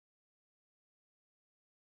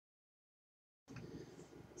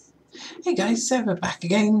Hey guys, so we're back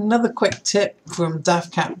again. Another quick tip from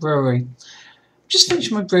Daft Cat Brewing. Just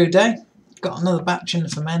finished my brew day. Got another batch in the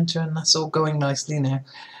fermenter and that's all going nicely now.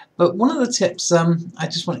 But one of the tips I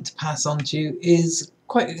just wanted to pass on to you is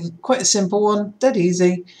quite a simple one, dead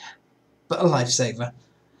easy, but a lifesaver.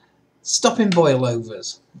 Stopping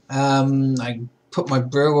boilovers. I put my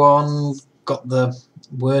brew on, got the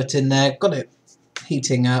wort in there, got it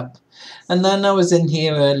heating up, and then I was in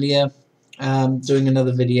here earlier doing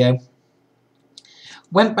another video.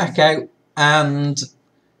 Went back out, and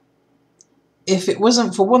if it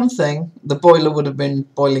wasn't for one thing, the boiler would have been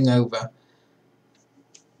boiling over.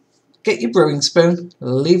 Get your brewing spoon,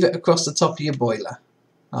 leave it across the top of your boiler.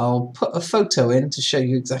 I'll put a photo in to show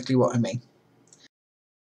you exactly what I mean.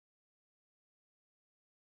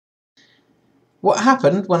 What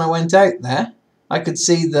happened when I went out there, I could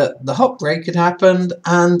see that the hot break had happened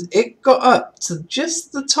and it got up to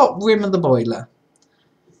just the top rim of the boiler.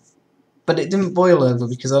 But it didn't boil over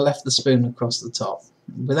because I left the spoon across the top.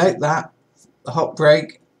 Without that, the hot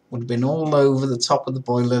break would have been all over the top of the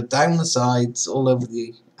boiler, down the sides, all over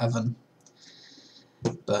the oven.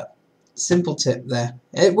 But simple tip there.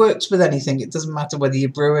 It works with anything. It doesn't matter whether you're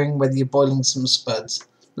brewing, whether you're boiling some spuds.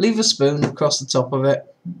 Leave a spoon across the top of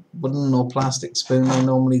it, wooden or plastic spoon I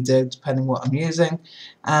normally do, depending what I'm using,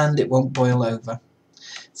 and it won't boil over.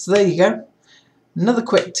 So there you go. Another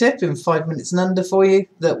quick tip in 5 minutes and under for you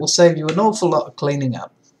that will save you an awful lot of cleaning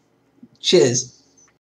up. Cheers.